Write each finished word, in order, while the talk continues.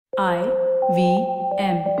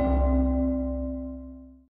IVM.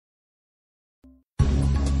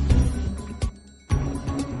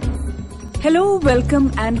 Hello,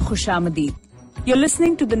 welcome and Khushamadi. You're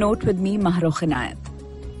listening to The Note with me, Mahrukh Inayat.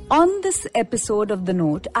 On this episode of The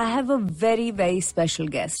Note, I have a very, very special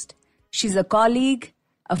guest. She's a colleague,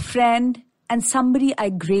 a friend, and somebody I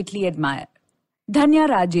greatly admire. Dhanya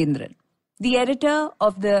Rajendran, the editor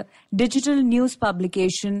of the digital news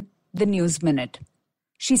publication, The News Minute.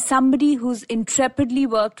 She's somebody who's intrepidly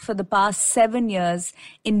worked for the past 7 years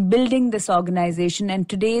in building this organization, and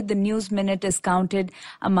today the News Minute is counted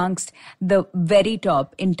amongst the very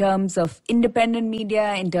top in terms of independent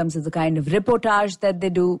media, in terms of the kind of reportage that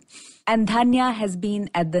they do. And Dhanya has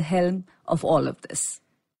been at the helm of all of this.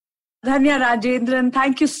 Dhanya Rajendran,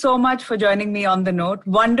 thank you so much for joining me on The Note.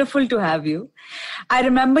 Wonderful to have you. I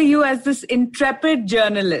remember you as this intrepid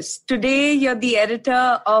journalist. Today, you're the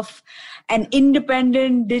editor of an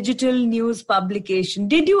independent digital news publication.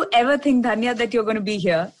 Did you ever think, Dhanya, that you're going to be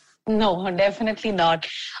here? No, definitely not.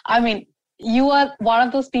 I mean, you are one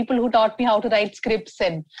of those people who taught me how to write scripts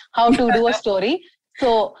and how to do a story.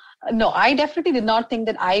 So, no, I definitely did not think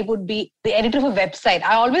that I would be the editor of a website.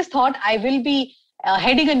 I always thought I will be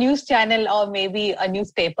heading a news channel or maybe a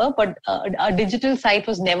newspaper, but a digital site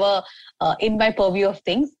was never in my purview of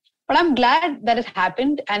things. But I'm glad that it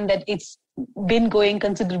happened and that it's been going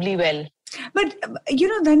considerably well. But,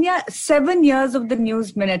 Dhanya, 7 years of the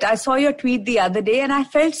News Minute. I saw your tweet the other day and I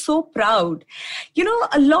felt so proud.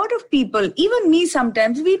 A lot of people, even me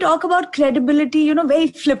sometimes, we talk about credibility, very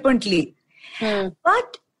flippantly.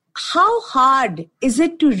 But how hard is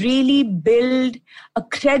it to really build a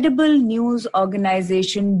credible news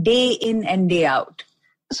organization day in and day out?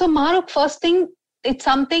 So, Mahrukh, first thing, it's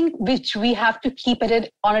something which we have to keep at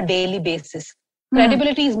it on a daily basis.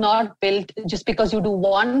 Credibility is not built just because you do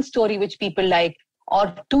one story which people like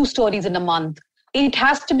or two stories in a month. It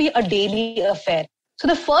has to be a daily affair. So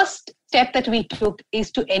the first step that we took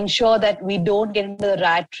is to ensure that we don't get into the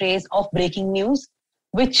rat race of breaking news,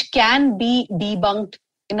 which can be debunked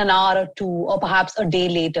in an hour or two or perhaps a day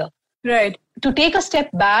later. Right. To take a step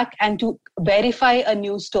back and to verify a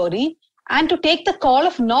news story and to take the call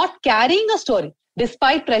of not carrying a story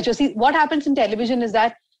despite pressure. See, what happens in television is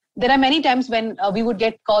that there are many times when we would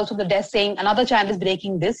get calls from the desk saying another channel is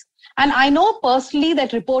breaking this. And I know personally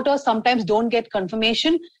that reporters sometimes don't get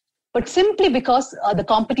confirmation, but simply because the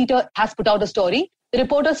competitor has put out a story, the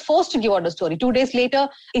reporter is forced to give out the story. 2 days later,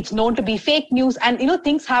 it's known to be fake news. And,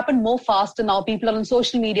 things happen more faster now. People are on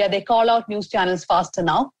social media. They call out news channels faster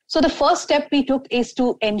now. So the first step we took is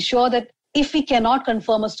to ensure that if we cannot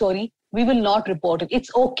confirm a story, we will not report it.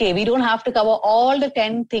 It's okay. We don't have to cover all the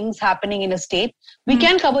 10 things happening in a state. We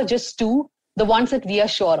can cover just 2, the ones that we are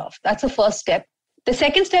sure of. That's the first step. The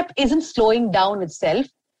second step isn't slowing down itself.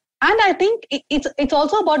 And I think it's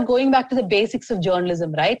also about going back to the basics of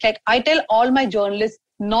journalism, right? Like I tell all my journalists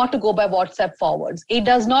not to go by WhatsApp forwards. It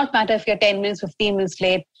does not matter if you're 10 minutes, 15 minutes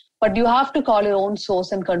late, but you have to call your own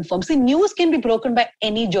source and confirm. See, news can be broken by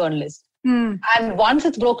any journalist. And once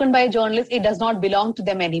it's broken by a journalist, it does not belong to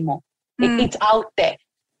them anymore. It's out there.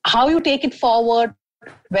 How you take it forward,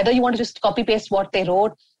 whether you want to just copy paste what they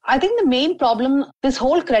wrote. I think the main problem, this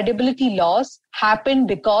whole credibility loss happened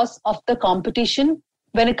because of the competition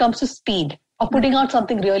when it comes to speed, of putting out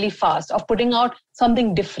something really fast, of putting out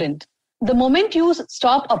something different. The moment you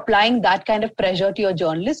stop applying that kind of pressure to your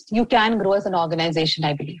journalist, you can grow as an organization,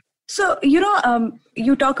 I believe. So,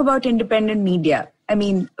 you talk about independent media. I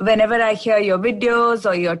mean, whenever I hear your videos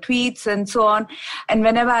or your tweets and so on, and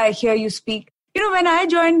whenever I hear you speak, when I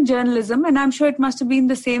joined journalism, and I'm sure it must have been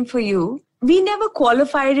the same for you, we never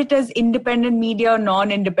qualified it as independent media or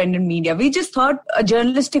non-independent media. We just thought a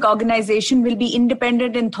journalistic organization will be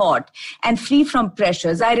independent in thought and free from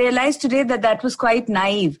pressures. I realized today that was quite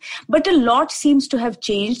naive. But a lot seems to have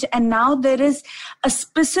changed. And now there is a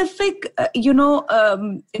specific,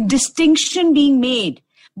 distinction being made.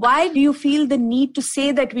 Why do you feel the need to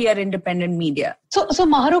say that we are independent media? So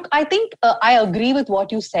Mahrukh, I think I agree with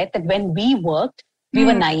what you said, that when we worked, we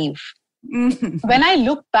were naive. When I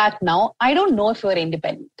look back now, I don't know if we're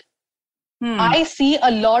independent. I see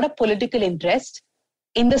a lot of political interest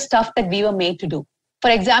in the stuff that we were made to do. For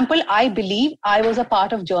example, I believe I was a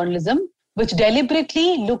part of journalism which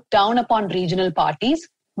deliberately looked down upon regional parties,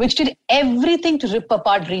 which did everything to rip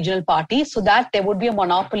apart regional parties so that there would be a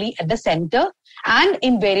monopoly at the center and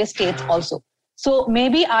in various states also. So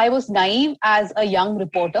maybe I was naive as a young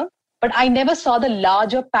reporter, but I never saw the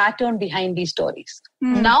larger pattern behind these stories.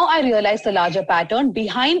 Now I realize the larger pattern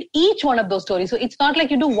behind each one of those stories. So it's not like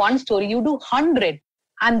you do one story, you do 100.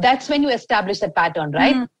 And that's when you establish that pattern,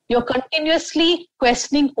 right? You're continuously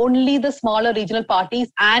questioning only the smaller regional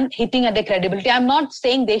parties and hitting at their credibility. I'm not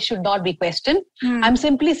saying they should not be questioned. I'm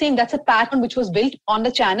simply saying that's a pattern which was built on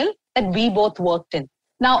the channel that we both worked in.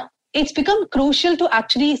 Now, it's become crucial to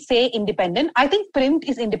actually say independent. I think print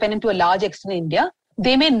is independent to a large extent in India.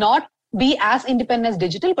 They may not be as independent as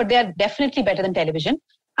digital, but they are definitely better than television.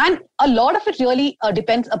 And a lot of it really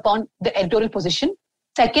depends upon the editorial position.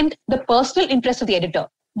 Second, the personal interest of the editor.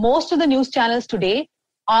 Most of the news channels today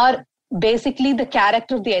are basically the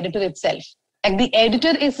character of the editor itself. Like the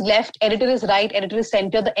editor is left, editor is right, editor is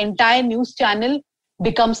center. The entire news channel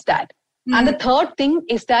becomes that. And the third thing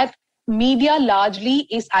is that media largely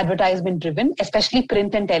is advertisement driven, especially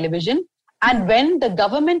print and television. And when the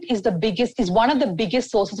government is one of the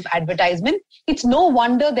biggest sources of advertisement, it's no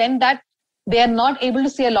wonder then that they are not able to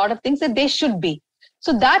say a lot of things that they should be.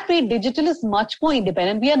 So that way, digital is much more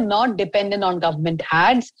independent. We are not dependent on government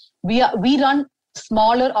ads. We run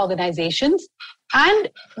smaller organizations. And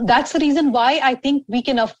that's the reason why I think we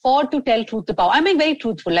can afford to tell truth to power. I mean, very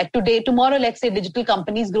truthful. Like tomorrow, let's say digital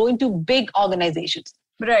companies grow into big organizations.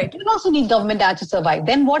 Right. You also need government ads to survive.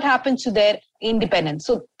 Then what happens to their independence?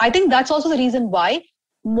 So I think that's also the reason why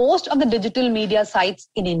most of the digital media sites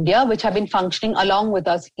in India, which have been functioning along with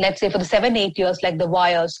us, let's say for the 7-8 years, like The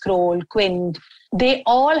Wire, Scroll, Quint, they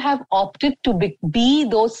all have opted to be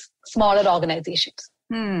those smaller organizations.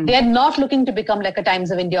 They are not looking to become like a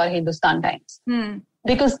Times of India or Hindustan Times.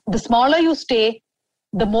 Because the smaller you stay,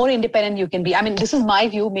 the more independent you can be. I mean, this is my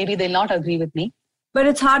view. Maybe they'll not agree with me. But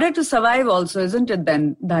it's harder to survive also, isn't it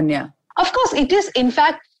then, Dhanya? Of course, it is. In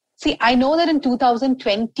fact, see, I know that in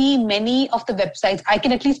 2020, many of the websites, I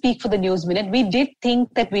can at least speak for the News Minute, we did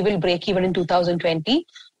think that we will break even in 2020.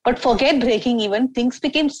 But forget breaking even, things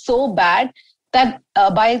became so bad that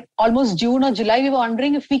by almost June or July, we were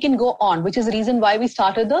wondering if we can go on, which is the reason why we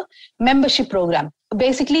started the membership program.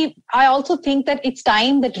 Basically, I also think that it's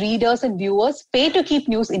time that readers and viewers pay to keep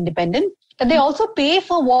news independent, that they also pay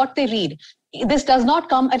for what they read. This does not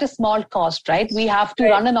come at a small cost, right? We have to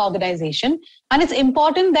run an organization. And it's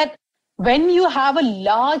important that when you have a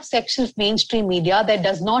large section of mainstream media that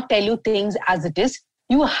does not tell you things as it is,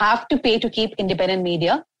 you have to pay to keep independent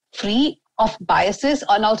media free of biases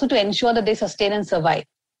and also to ensure that they sustain and survive.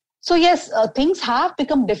 So yes, things have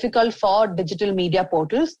become difficult for digital media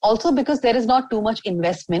portals, also because there is not too much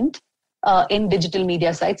investment in digital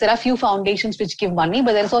media sites. There are few foundations which give money,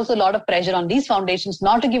 but there's also a lot of pressure on these foundations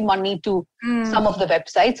not to give money to some of the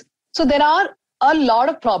websites. So there are a lot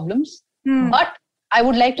of problems, but I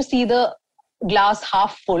would like to see the glass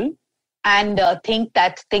half full and think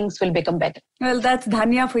that things will become better. Well, that's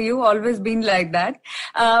Dhanya for you, always been like that.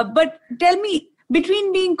 But tell me,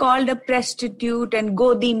 between being called a prostitute and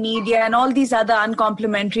Godi media and all these other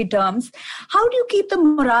uncomplimentary terms, how do you keep the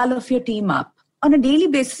morale of your team up? On a daily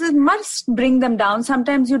basis, it must bring them down.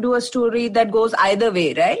 Sometimes you do a story that goes either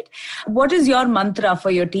way, right? What is your mantra for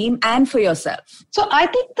your team and for yourself? So I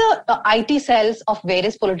think the IT cells of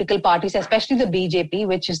various political parties, especially the BJP,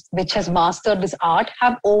 which has mastered this art,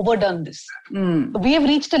 have overdone this. We have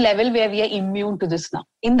reached a level where we are immune to this now.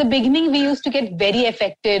 In the beginning, we used to get very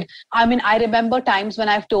affected. I mean, I remember times when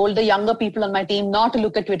I've told the younger people on my team not to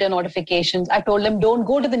look at Twitter notifications. I told them, don't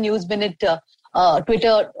go to the News Minute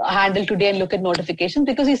Twitter handle today and look at notifications,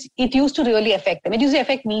 because it used to really affect them. It used to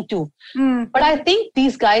affect me too. But I think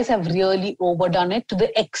these guys have really overdone it to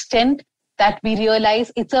the extent that we realize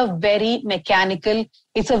it's a very mechanical,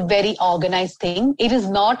 it's a very organized thing. It is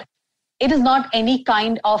not any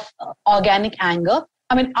kind of organic anger.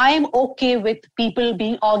 I mean, I am okay with people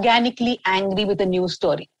being organically angry with a news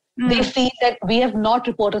story. They feel that we have not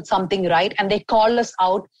reported something right and they call us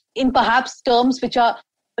out in perhaps terms which are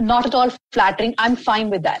not at all flattering. I'm fine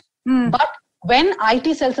with that. But when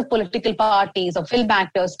IT cells of political parties or film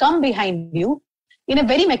actors come behind you in a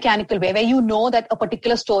very mechanical way, where you know that a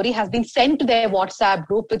particular story has been sent to their WhatsApp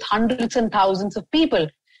group with hundreds and thousands of people,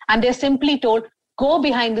 and they're simply told, go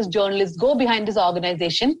behind this journalist, go behind this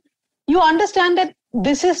organization, you understand that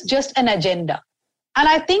this is just an agenda. And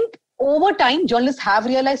I think over time, journalists have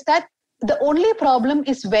realized that the only problem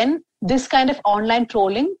is when this kind of online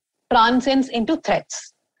trolling transcends into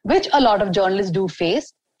threats, which a lot of journalists do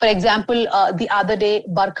face. For example, the other day,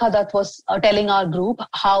 Barkha Dutt was telling our group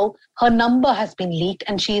how her number has been leaked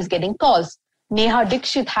and she is getting calls. Neha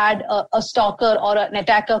Dikshit had a stalker or an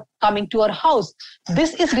attacker coming to her house.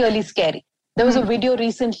 This is really scary. There was a video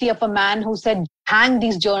recently of a man who said, hang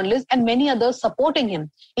these journalists, and many others supporting him,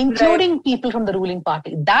 including people from the ruling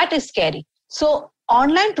party. That is scary. So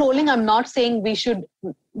online trolling, I'm not saying we should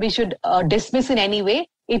dismiss in any way.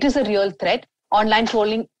 It is a real threat. Online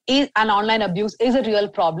trolling and online abuse is a real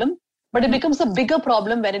problem, but it becomes a bigger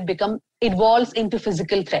problem when it evolves into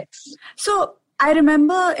physical threats. So I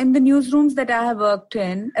remember in the newsrooms that I have worked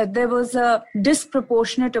in, there was a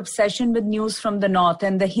disproportionate obsession with news from the North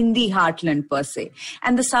and the Hindi heartland per se.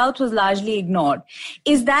 And the South was largely ignored.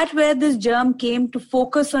 Is that where this germ came to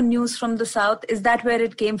focus on news from the South? Is that where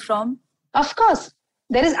it came from? Of course.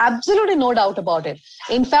 There is absolutely no doubt about it.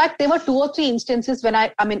 In fact, there were 2 or 3 instances when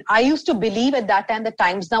I used to believe at that time the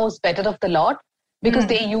Times Now was better of the lot because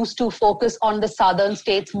they used to focus on the southern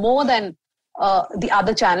states more than the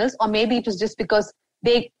other channels, or maybe it was just because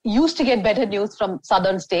they used to get better news from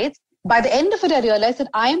southern states. By the end of it, I realized that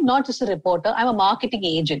I am not just a reporter, I'm a marketing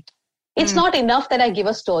agent. It's not enough that I give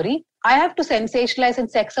a story. I have to sensationalize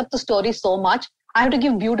and sex up the story so much. I have to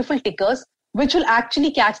give beautiful tickers, which will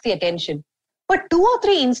actually catch the attention. But 2 or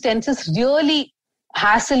 3 instances really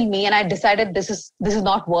hassled me, and I decided this is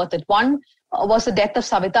not worth it. One was the death of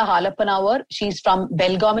Savita Halappanavar. She's from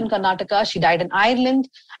Belgaum in Karnataka. She died in Ireland.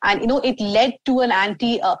 And, it led to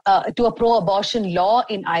to a pro-abortion law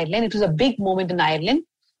in Ireland. It was a big moment in Ireland.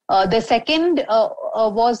 The second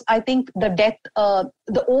was, I think, the death,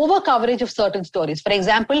 the over-coverage of certain stories. For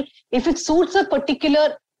example, if it suits a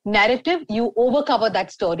particular narrative, you over-cover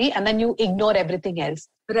that story and then you ignore everything else.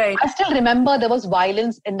 Right. I still remember there was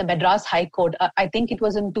violence in the Madras High Court. I think it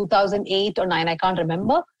was in 2008 or 9, I can't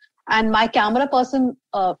remember. And my camera person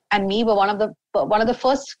and me were one of the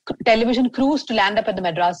first television crews to land up at the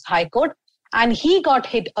Madras High Court. And he got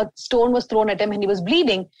hit. A stone was thrown at him and he was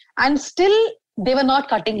bleeding. And still, they were not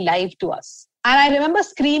cutting live to us. And I remember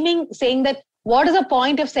screaming, saying that, what is the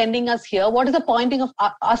point of sending us here? What is the point of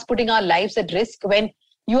us putting our lives at risk when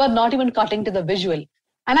you are not even cutting to the visual?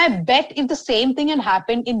 And I bet if the same thing had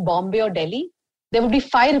happened in Bombay or Delhi, there would be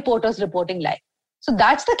 5 reporters reporting live. So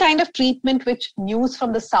that's the kind of treatment which news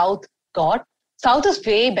from the South got. South is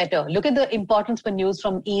way better. Look at the importance for news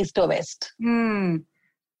from East or West.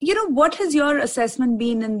 What has your assessment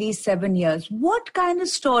been in these 7 years? What kind of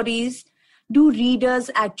stories do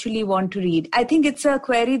readers actually want to read? I think it's a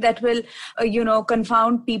query that will,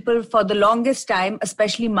 confound people for the longest time,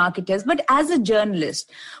 especially marketers. But as a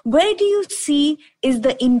journalist, where do you see is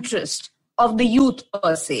the interest of the youth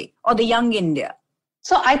per se, or the young India?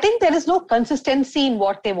 So I think there is no consistency in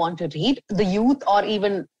what they want to read, the youth, or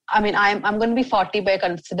even, I'm going to be 40, but I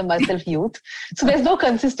consider myself youth. So there's no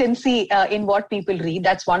consistency in what people read.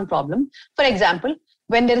 That's one problem. For example,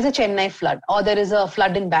 when there is a Chennai flood or there is a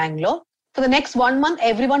flood in Bangalore, for the next 1 month,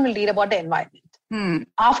 everyone will read about the environment.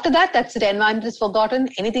 After that, that's it. Environment is forgotten.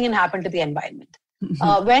 Anything can happen to the environment.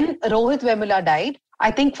 When Rohit Vemula died, I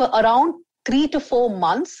think for around 3 to 4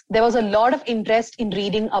 months, there was a lot of interest in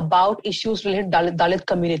reading about issues related to Dalit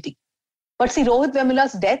community. But see, Rohit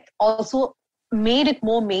Vemula's death also made it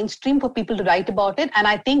more mainstream for people to write about it. And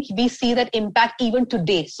I think we see that impact even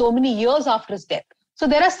today, so many years after his death. So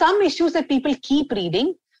there are some issues that people keep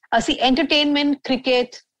reading. See, entertainment,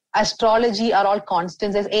 cricket, astrology are all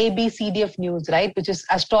constants. There's A, B, C, D of news, right? Which is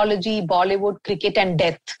astrology, Bollywood, cricket, and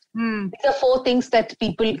death. These are 4 things that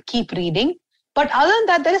people keep reading. But other than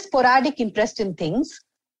that, there is sporadic interest in things.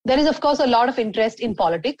 There is, of course, a lot of interest in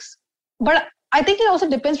politics. But I think it also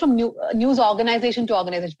depends from news organization to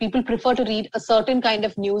organization. People prefer to read a certain kind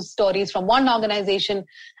of news stories from one organization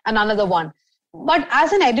and another one. But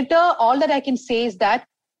as an editor, all that I can say is that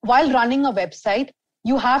while running a website,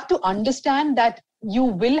 you have to understand that you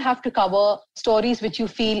will have to cover stories which you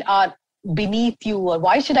feel are beneath you, or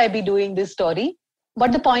why should I be doing this story?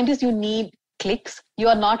 But the point is you need clicks. You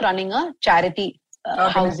are not running a charity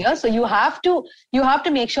house here. So you have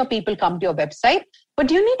to make sure people come to your website,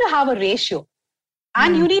 but you need to have a ratio.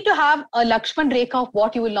 And you need to have a Lakshman Rekha of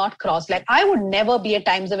what you will not cross. Like, I would never be a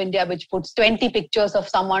Times of India which puts 20 pictures of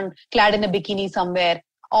someone clad in a bikini somewhere,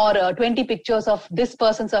 or 20 pictures of this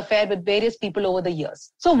person's affair with various people over the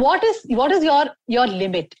years. So what is your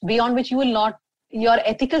limit beyond which you will not, your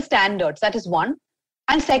ethical standards? That is one.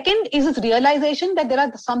 And second is this realization that there are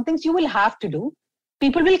some things you will have to do.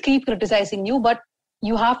 People will keep criticizing you, but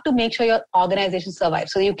you have to make sure your organization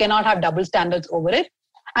survives. So you cannot have double standards over it.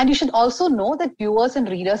 And you should also know that viewers and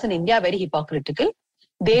readers in India are very hypocritical.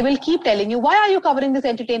 They will keep telling you, why are you covering this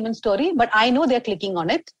entertainment story? But I know they're clicking on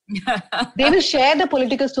it. They will share the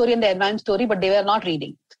political story and the environment story, but they were not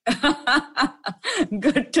reading.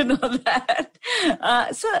 Good to know that.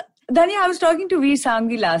 So, Dhanya, I was talking to Veer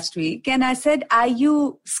Sangvi last week, and I said, are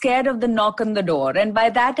you scared of the knock on the door? And by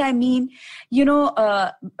that, I mean,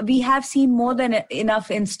 we have seen more than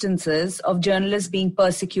enough instances of journalists being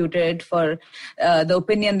persecuted for the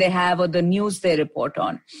opinion they have or the news they report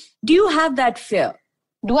on. Do you have that fear?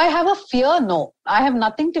 Do I have a fear? No, I have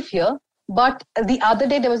nothing to fear. But the other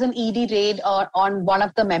day, there was an ED raid on one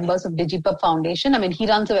of the members of DigiPub Foundation. I mean, he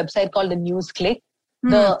runs a website called the News Click.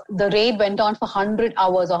 The raid went on for 100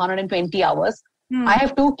 hours or 120 hours. I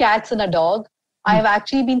have 2 cats and a dog. I have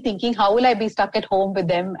actually been thinking, how will I be stuck at home with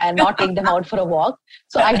them and not take them out for a walk?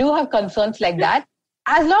 So I do have concerns like that.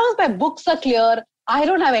 As long as my books are clear, I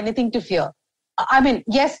don't have anything to fear. I mean,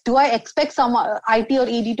 yes, do I expect some IT or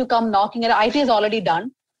ED to come knocking at it? IT is already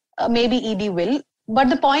done. Maybe ED will. But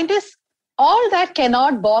the point is, all that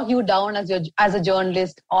cannot bog you down as a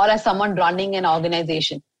journalist or as someone running an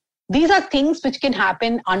organization. These are things which can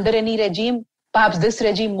happen under any regime, perhaps this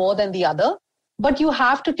regime more than the other, but you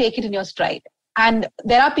have to take it in your stride. And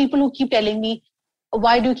there are people who keep telling me,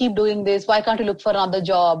 why do you keep doing this? Why can't you look for another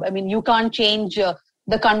job? I mean, you can't change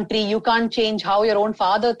the country. You can't change how your own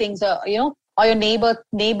father thinks, or your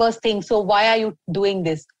neighbors think. So why are you doing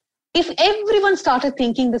this? If everyone started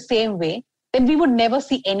thinking the same way, then we would never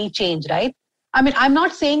see any change, right? I mean, I'm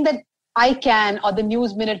not saying that I can or the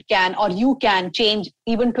News Minute can or you can change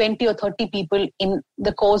even 20 or 30 people in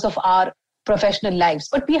the course of our professional lives,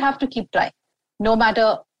 but we have to keep trying, no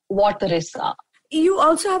matter what the risks are. You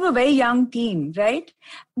also have a very young team, right?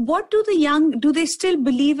 What do do they still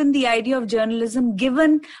believe in the idea of journalism,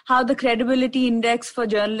 given how the credibility index for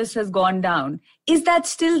journalists has gone down? Is that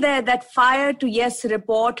still there, that fire to, yes,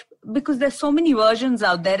 report? Because there's so many versions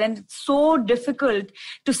out there and it's so difficult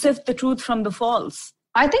to sift the truth from the false.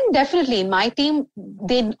 I think definitely in my team,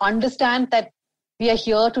 they understand that we are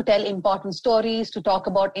here to tell important stories, to talk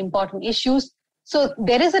about important issues. So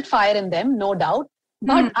there is that fire in them, no doubt.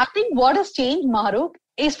 But I think what has changed, Mahrukh,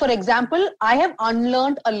 is, for example, I have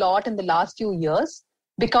unlearned a lot in the last few years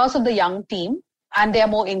because of the young team, and they are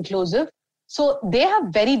more inclusive. So they have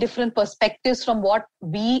very different perspectives from what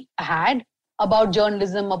we had about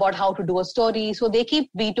journalism, about how to do a story. So they keep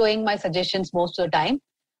vetoing my suggestions most of the time.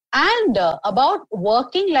 And about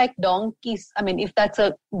working like donkeys, I mean, if that's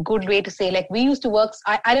a good way to say, like we used to work,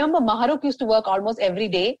 I remember Mahrukh used to work almost every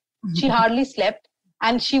day. She hardly slept.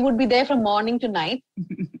 And she would be there from morning to night.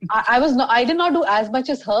 I did not do as much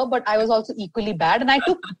as her, but I was also equally bad. And I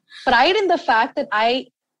took pride in the fact that I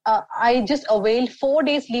just availed 4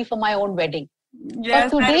 days leave for my own wedding.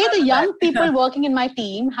 Yes, but today, the young people working in my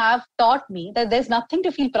team have taught me that there's nothing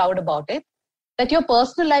to feel proud about it, that your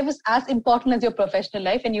personal life is as important as your professional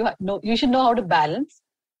life, and you should know how to balance,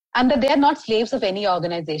 and that they are not slaves of any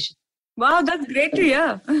organization. Wow, that's great to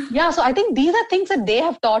hear. Yeah, so I think these are things that they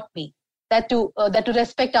have taught me. That to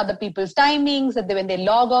respect other people's timings, that when they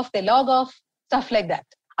log off, stuff like that.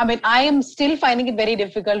 I mean, I am still finding it very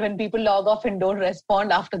difficult when people log off and don't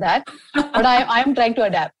respond after that. But I am trying to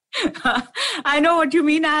adapt. I know what you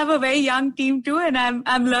mean. I have a very young team too, and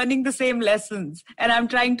I'm learning the same lessons, and I'm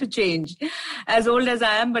trying to change. As old as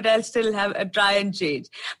I am, but I'll still try and change.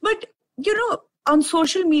 But on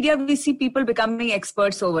social media, we see people becoming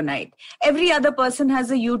experts overnight. Every other person has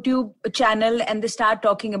a YouTube channel and they start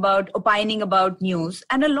opining about news.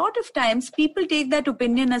 And a lot of times people take that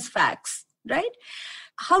opinion as facts, right?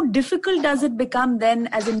 How difficult does it become then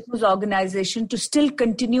as a news organization to still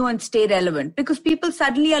continue and stay relevant? Because people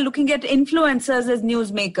suddenly are looking at influencers as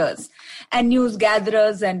newsmakers and news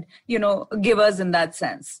gatherers and, givers in that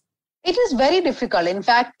sense. It is very difficult. In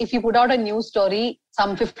fact, if you put out a news story,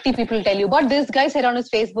 some 50 people tell you, but this guy said on his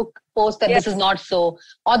Facebook post that This is not so,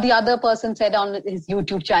 or the other person said on his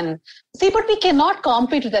YouTube channel. See, but we cannot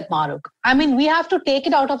compete with that, Mahrukh. I mean, we have to take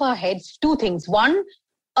it out of our heads. 2 things. One,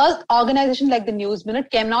 an organization like the News Minute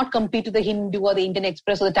cannot compete with the Hindu or the Indian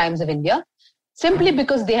Express or the Times of India, simply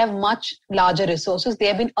because they have much larger resources. They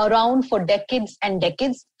have been around for decades and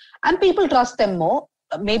decades, and people trust them more.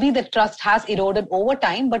 Maybe the trust has eroded over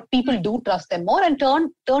time, but people do trust them more and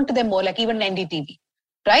turn to them more, like even NDTV,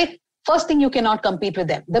 right? First thing, you cannot compete with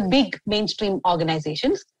them, the big mainstream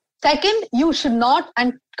organizations. Second, you should not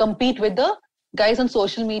compete with the guys on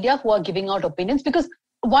social media who are giving out opinions, because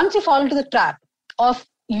once you fall into the trap of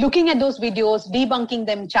looking at those videos, debunking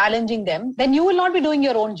them, challenging them, then you will not be doing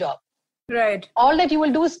your own job. Right. All that you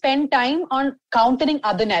will do is spend time on countering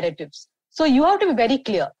other narratives. So you have to be very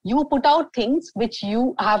clear. You put out things which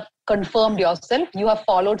you have confirmed yourself. You have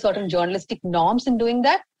followed certain journalistic norms in doing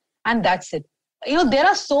that. And that's it. There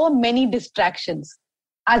are so many distractions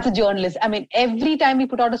as a journalist. I mean, every time we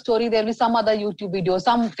put out a story, there'll be some other YouTube video,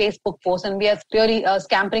 some Facebook post, and we are really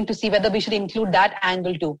scampering to see whether we should include that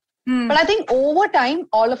angle too. But I think over time,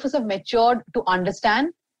 all of us have matured to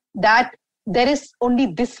understand that there is only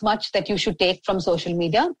this much that you should take from social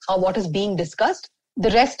media or what is being discussed.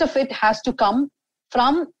 The rest of it has to come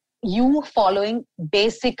from you following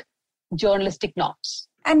basic journalistic norms.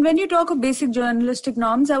 And when you talk of basic journalistic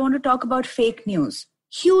norms, I want to talk about fake news.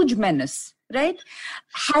 huge menace, right?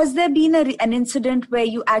 Has there been an incident where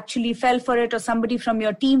you actually fell for it or somebody from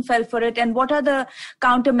your team fell for it? And what are the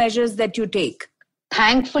countermeasures that you take?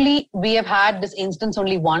 Thankfully, we have had this instance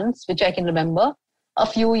only once, which I can remember. A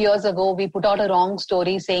few years ago, we put out a wrong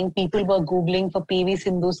story saying people were Googling for PV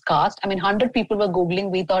Sindhu's caste. 100 people were Googling.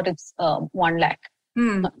 We thought it's 1 lakh.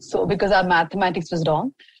 So because our mathematics was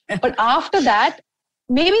wrong. But after that,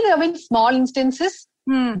 maybe there have been small instances.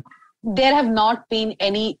 There have not been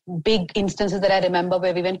any big instances that I remember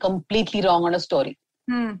where we went completely wrong on a story.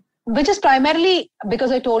 Which is primarily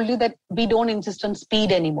because I told you that we don't insist on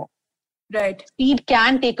speed anymore. Right. Speed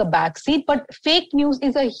can take a backseat, but fake news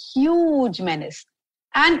is a huge menace.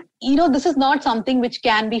 And, this is not something which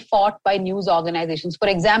can be fought by news organizations. For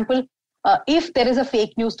example, if there is a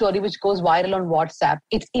fake news story which goes viral on WhatsApp,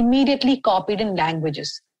 it's immediately copied in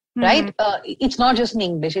languages, right? It's not just in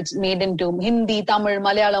English. It's made into Hindi, Tamil,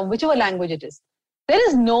 Malayalam, whichever language it is. There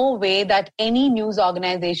is no way that any news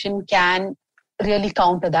organization can really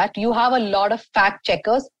counter that. You have a lot of fact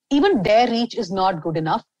checkers. Even their reach is not good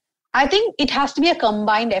enough. I think it has to be a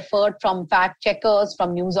combined effort from fact checkers,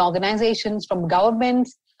 from news organizations, from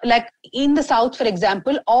governments. Like in the South, for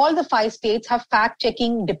example, all the 5 states have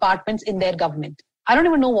fact-checking departments in their government. I don't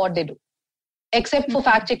even know what they do. Except for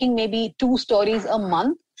fact-checking maybe 2 stories a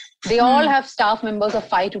month. They all have staff members of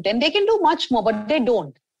 5 to 10. They can do much more, but they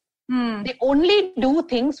don't. They only do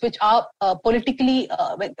things which are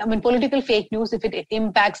political fake news if it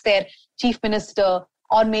impacts their chief minister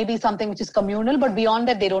or maybe something which is communal, but beyond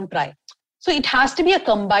that, they don't try. So it has to be a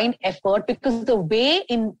combined effort because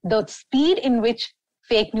the speed in which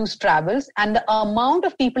fake news travels and the amount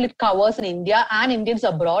of people it covers in India and Indians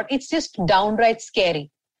abroad, it's just downright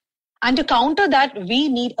scary. And to counter that, we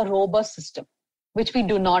need a robust system, which we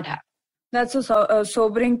do not have. That's a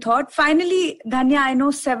sobering thought. Finally, Dhanya, I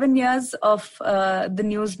know 7 years of the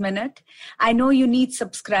News Minute. I know you need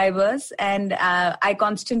subscribers and I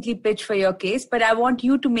constantly pitch for your case, but I want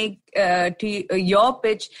you to make your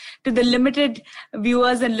pitch to the limited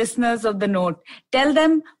viewers and listeners of The Note. Tell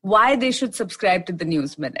them why they should subscribe to the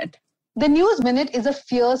News Minute. The News Minute is a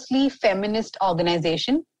fiercely feminist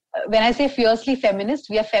organization. When I say fiercely feminist,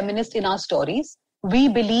 we are feminist in our stories. We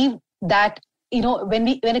believe that when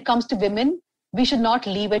it comes to women, we should not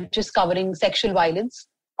leave it just covering sexual violence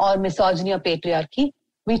or misogyny or patriarchy.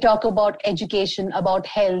 We talk about education, about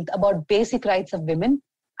health, about basic rights of women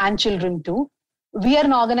and children too. We are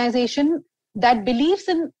an organization that believes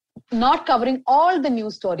in not covering all the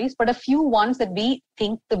news stories, but a few ones that we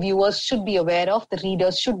think the viewers should be aware of, the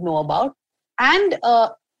readers should know about. And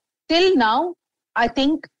till now, I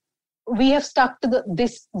think we have stuck to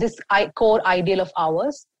this core ideal of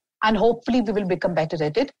ours. And hopefully we will become better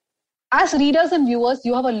at it. As readers and viewers,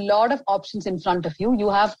 you have a lot of options in front of you.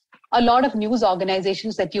 You have a lot of news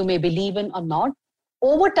organizations that you may believe in or not.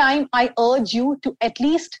 Over time, I urge you to at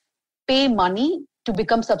least pay money to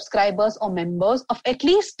become subscribers or members of at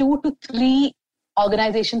least 2 to 3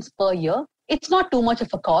 organizations per year. It's not too much of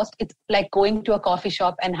a cost. It's like going to a coffee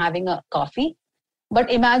shop and having a coffee.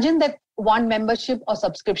 But imagine that one membership or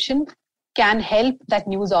subscription can help that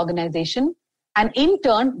news organization. And in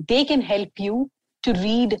turn, they can help you to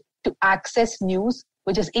read, to access news,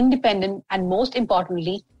 which is independent. And most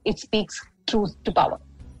importantly, it speaks truth to power.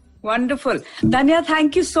 Wonderful. Dhanya,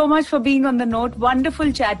 thank you so much for being on The Note.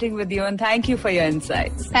 Wonderful chatting with you and thank you for your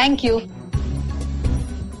insights. Thank you.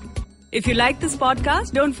 If you like this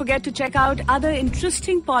podcast, don't forget to check out other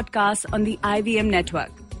interesting podcasts on the IVM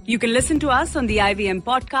network. You can listen to us on the IVM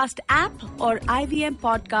Podcast app or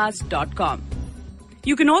ivmpodcast.com.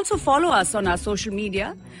 You can also follow us on our social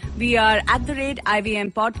media. We are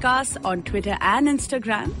 @IVM Podcasts on Twitter and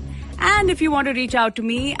Instagram. And if you want to reach out to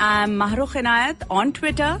me, I'm Mahrukh Inayat on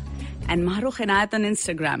Twitter and Mahrukh Inayat on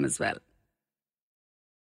Instagram as well.